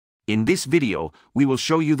In this video, we will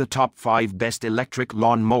show you the top 5 best electric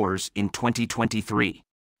lawn mowers in 2023.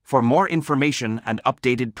 For more information and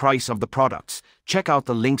updated price of the products, check out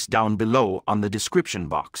the links down below on the description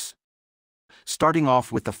box. Starting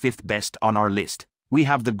off with the 5th best on our list, we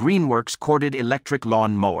have the Greenworks corded electric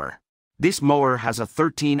lawn mower. This mower has a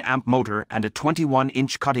 13-amp motor and a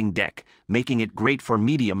 21-inch cutting deck, making it great for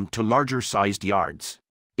medium to larger-sized yards.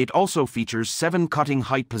 It also features 7 cutting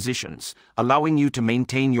height positions, allowing you to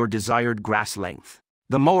maintain your desired grass length.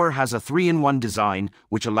 The mower has a 3-in-1 design,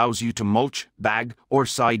 which allows you to mulch, bag, or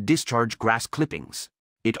side discharge grass clippings.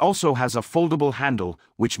 It also has a foldable handle,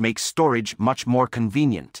 which makes storage much more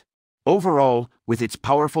convenient. Overall, with its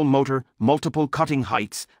powerful motor, multiple cutting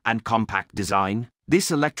heights, and compact design, this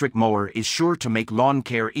electric mower is sure to make lawn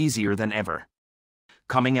care easier than ever.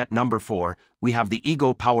 Coming at number 4, we have the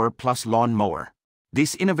Ego Power Plus Lawn Mower.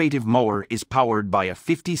 This innovative mower is powered by a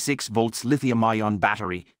 56 volts lithium-ion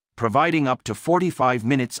battery, providing up to 45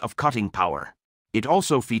 minutes of cutting power. It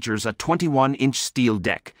also features a 21-inch steel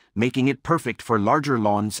deck, making it perfect for larger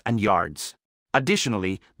lawns and yards.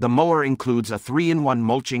 Additionally, the mower includes a 3-in-1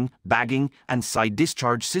 mulching, bagging, and side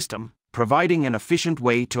discharge system, providing an efficient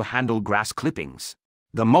way to handle grass clippings.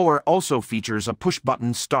 The mower also features a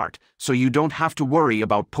push-button start, so you don't have to worry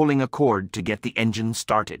about pulling a cord to get the engine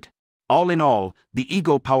started. All in all, the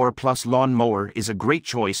Ego Power Plus Lawn Mower is a great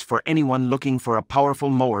choice for anyone looking for a powerful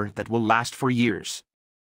mower that will last for years.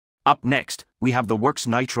 Up next, we have the Worx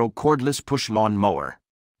Nitro cordless push lawn mower.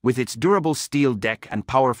 With its durable steel deck and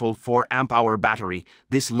powerful 4-amp-hour battery,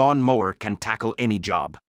 this lawn mower can tackle any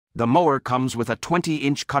job. The mower comes with a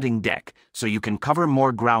 20-inch cutting deck, so you can cover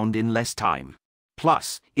more ground in less time.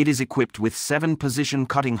 Plus, it is equipped with 7 position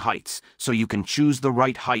cutting heights, so you can choose the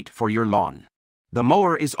right height for your lawn. The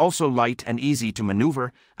mower is also light and easy to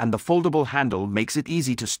maneuver, and the foldable handle makes it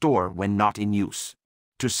easy to store when not in use.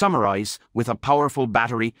 To summarize, with a powerful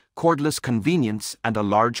battery, cordless convenience, and a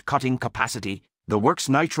large cutting capacity, the Worx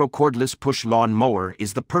Nitro cordless push lawn mower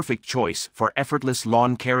is the perfect choice for effortless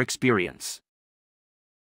lawn care experience.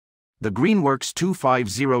 The Greenworks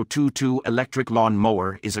 25022 electric lawn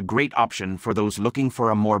mower is a great option for those looking for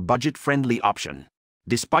a more budget-friendly option.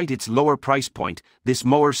 Despite its lower price point, this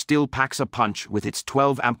mower still packs a punch with its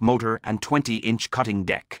 12-amp motor and 20-inch cutting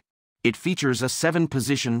deck. It features a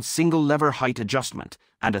 7-position single-lever height adjustment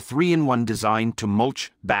and a 3-in-1 design to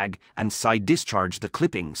mulch, bag, and side discharge the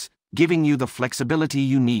clippings, giving you the flexibility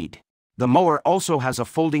you need. The mower also has a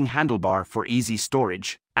folding handlebar for easy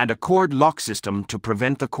storage, and a cord lock system to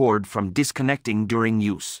prevent the cord from disconnecting during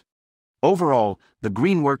use. Overall, the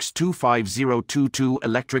Greenworks 25022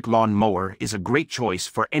 electric lawn mower is a great choice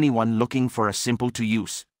for anyone looking for a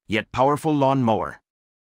simple-to-use, yet powerful lawn mower.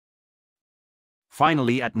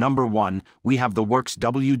 Finally, at number 1, we have the Worx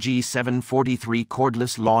WG743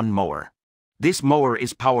 cordless lawn mower. This mower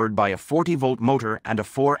is powered by a 40-volt motor and a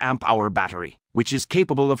 4-amp-hour battery, which is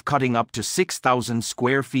capable of cutting up to 6,000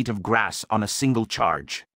 square feet of grass on a single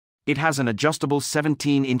charge. It has an adjustable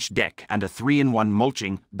 17-inch deck and a 3-in-1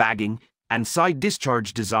 mulching, bagging, and side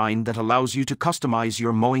discharge design that allows you to customize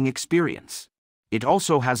your mowing experience. It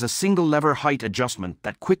also has a single-lever height adjustment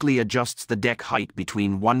that quickly adjusts the deck height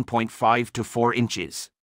between 1.5 to 4 inches.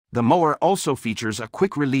 The mower also features a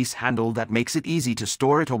quick-release handle that makes it easy to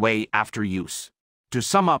store it away after use. To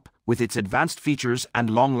sum up, with its advanced features and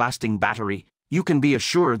long-lasting battery, you can be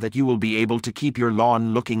assured that you will be able to keep your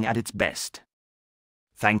lawn looking at its best.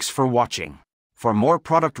 Thanks for watching. For more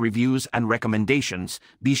product reviews and recommendations,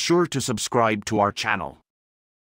 be sure to subscribe to our channel.